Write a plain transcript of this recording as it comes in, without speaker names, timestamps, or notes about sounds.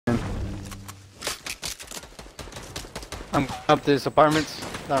I'm up this apartments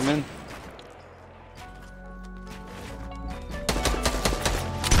that I'm in.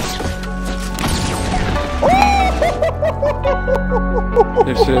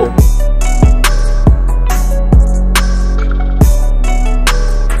 Good shit.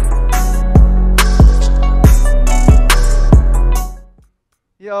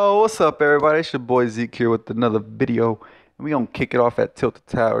 Yo, what's up everybody? It's your boy Zeke here with another video. And we gonna kick it off at Tilted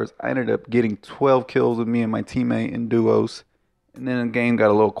Towers. I ended up getting 12 kills with me and my teammate in duos. And then the game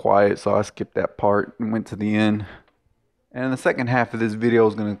got a little quiet, so I skipped that part and went to the end. And in the second half of this video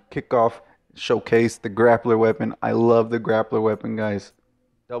is gonna kick off, showcase the grappler weapon. I love the grappler weapon, guys.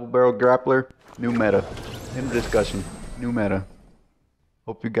 Double barrel grappler, new meta. In the discussion, new meta.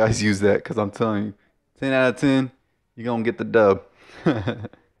 Hope you guys use that, because I'm telling you, 10 out of 10, you're gonna get the dub.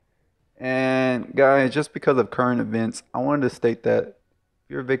 And guys, just because of current events, I wanted to state that if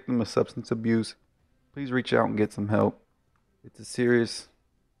you're a victim of substance abuse, please reach out and get some help. It's a serious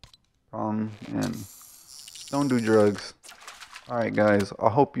problem, and don't do drugs. Alright guys, I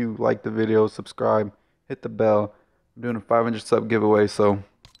hope you like the video, subscribe, hit the bell. I'm doing a 500 sub giveaway, so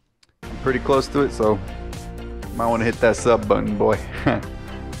I'm pretty close to it, so you might want to hit that sub button, boy.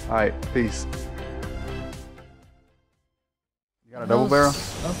 Alright, peace. You got a double barrel?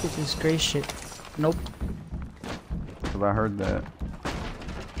 I don't think it's gray shit. Nope. Cause I heard that.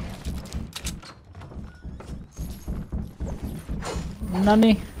 None.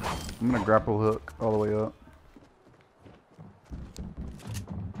 I'm gonna grapple hook all the way up.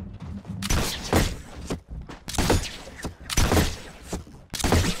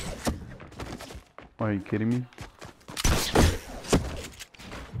 Are you kidding me?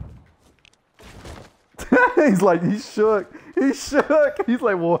 He's like, he shook. He shook. He's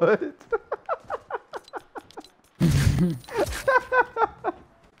like, what?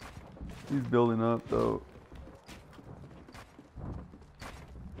 He's building up though.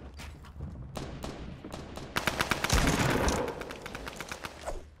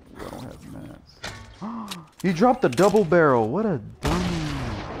 I don't have mats. He dropped the double barrel. What a dummy.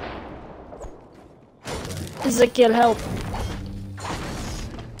 Ezekiel, help.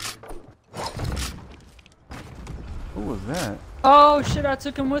 Who was that? Oh shit, I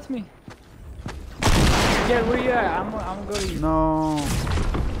took him with me. Yeah, where you at? I'm gonna go to you. No.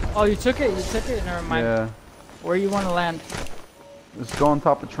 Oh, you took it? You took it? Never mind. Yeah. Where you want to land? Let's go on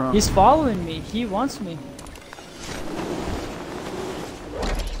top of Trump. He's following me. He wants me.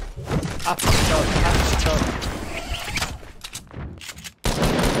 I fucked up. I fucked up.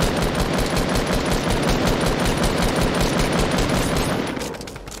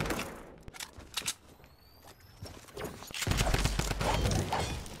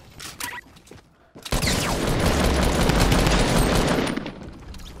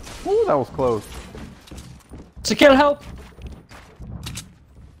 Ooh, that was close. Ezekiel, help!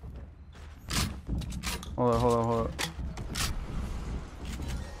 Hold on, hold on, hold on.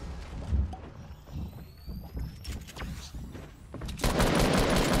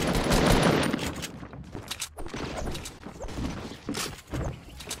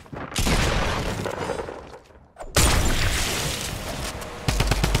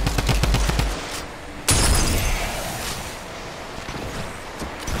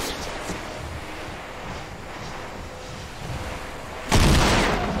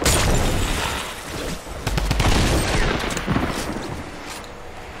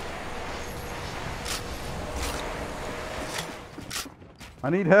 I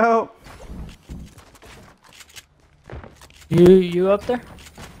need help. You up there?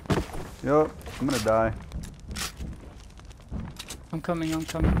 Yup, I'm gonna die. I'm coming, I'm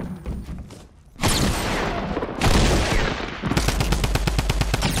coming.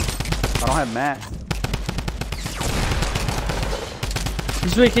 I don't have mats.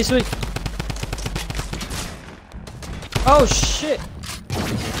 He's weak, he's weak. Oh shit!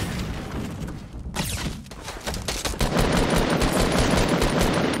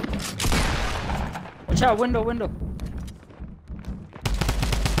 Watch out, window, window.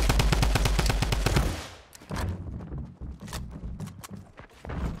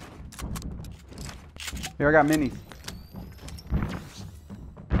 Here, I got minis.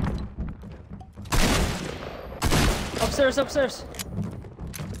 Upstairs, upstairs.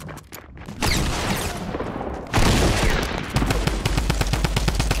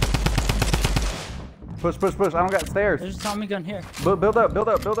 Push, push, push. I don't got stairs. There's a Tommy gun here. Build up, build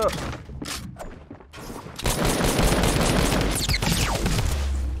up, build up.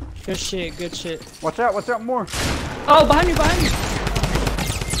 Good shit, good shit. Watch out more. Oh, behind you, behind you.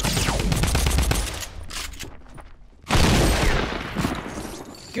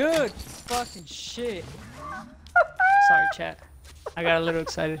 Good fucking shit. Sorry, chat. I got a little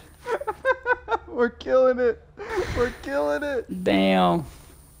excited. We're killing it. We're killing it. Damn.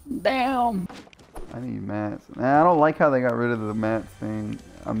 Damn. I need mats. Man, I don't like how they got rid of the mats thing.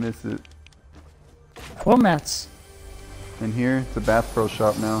 I miss it. What mats? In here, it's a Bass Pro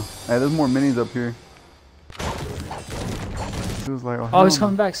shop now. Hey, there's more minis up here. It was like, Oh, he's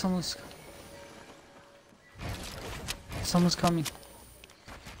coming back. Someone's coming.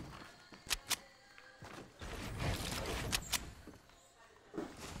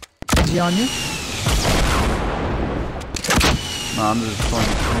 Is he on you? No, I'm just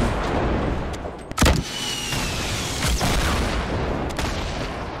playing.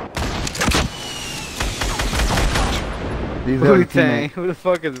 These are the Tang. teammates. Who the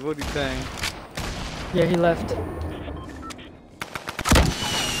fuck is Woody Tang? Yeah, he left.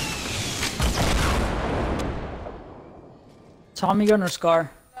 Tommy gun or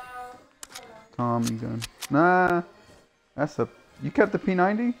Scar? Tommy gun. Nah, that's a. You kept the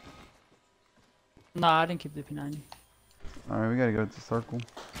P90? Nah, I didn't keep the P90. All right, we gotta go to the circle.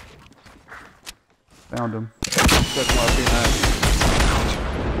 Found him. That's my P90.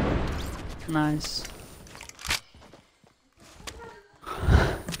 Nice.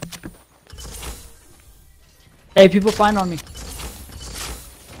 Hey, people find on me.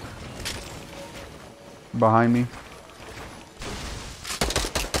 Behind me.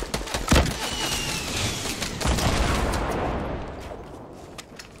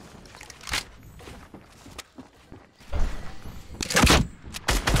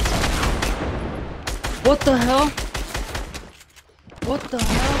 What the hell? What the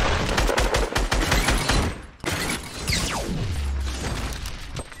hell?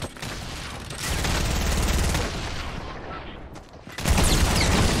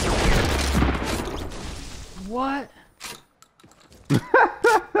 What?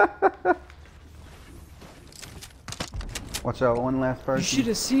 Watch out, one last person. You should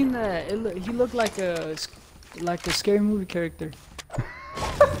have seen that. He looked like a scary movie character.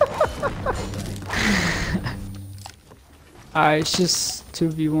 Alright, it's just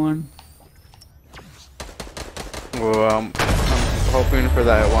 2v1. Well, I'm hoping for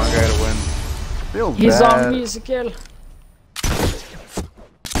that one guy to win. Feels He's bad. on me, Ezekiel.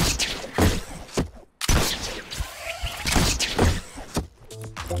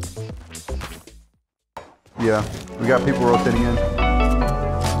 Yeah, we got people rotating in.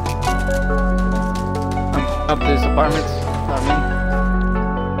 I'm up these apartments. I'm in.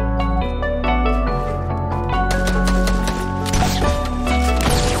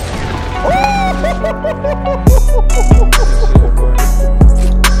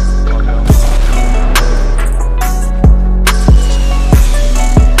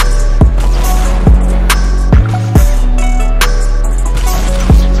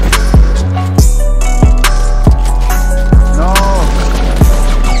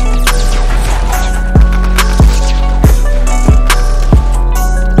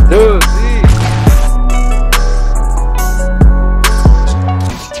 Dude,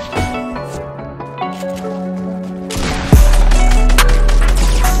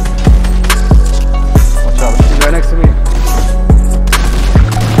 Watch out. he's right next to me.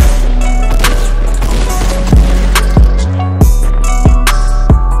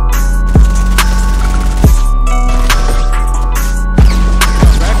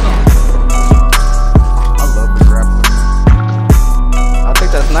 I love the grappler. I'll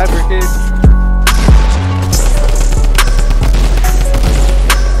take that sniper, kid.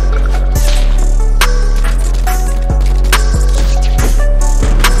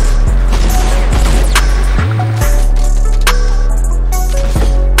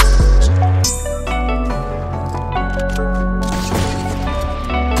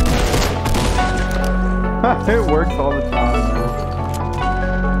 It works all the time, man.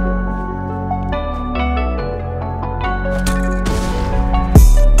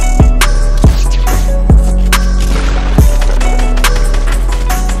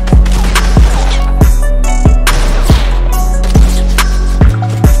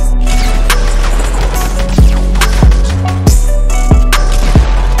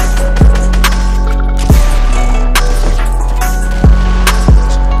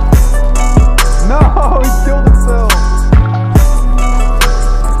 No, he killed himself.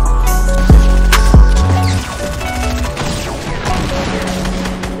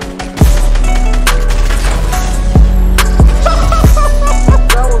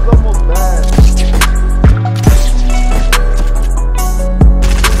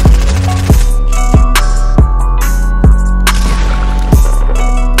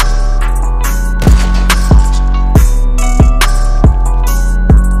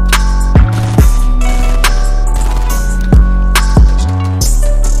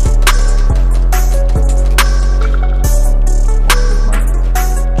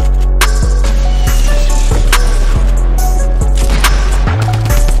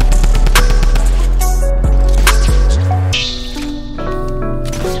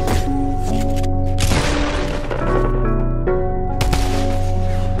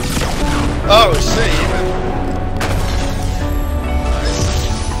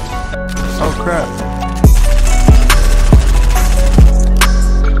 crap.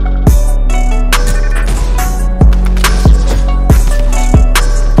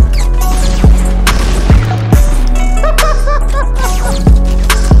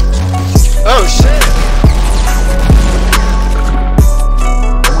 Oh shit!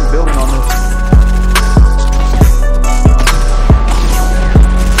 Someone's building on this.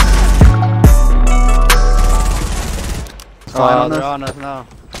 Flying on they're this. on us now.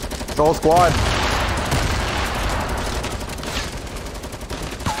 It's all squad.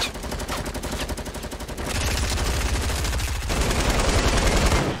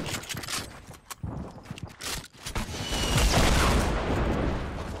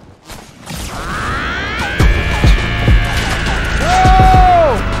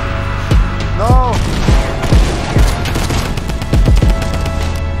 No!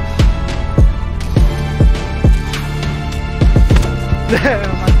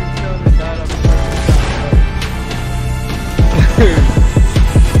 Damn, my controller died up.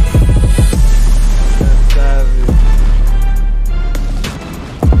 That's savage.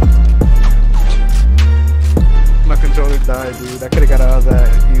 My controller died, dude. I could have got out of that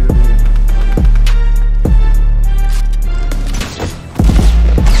easily.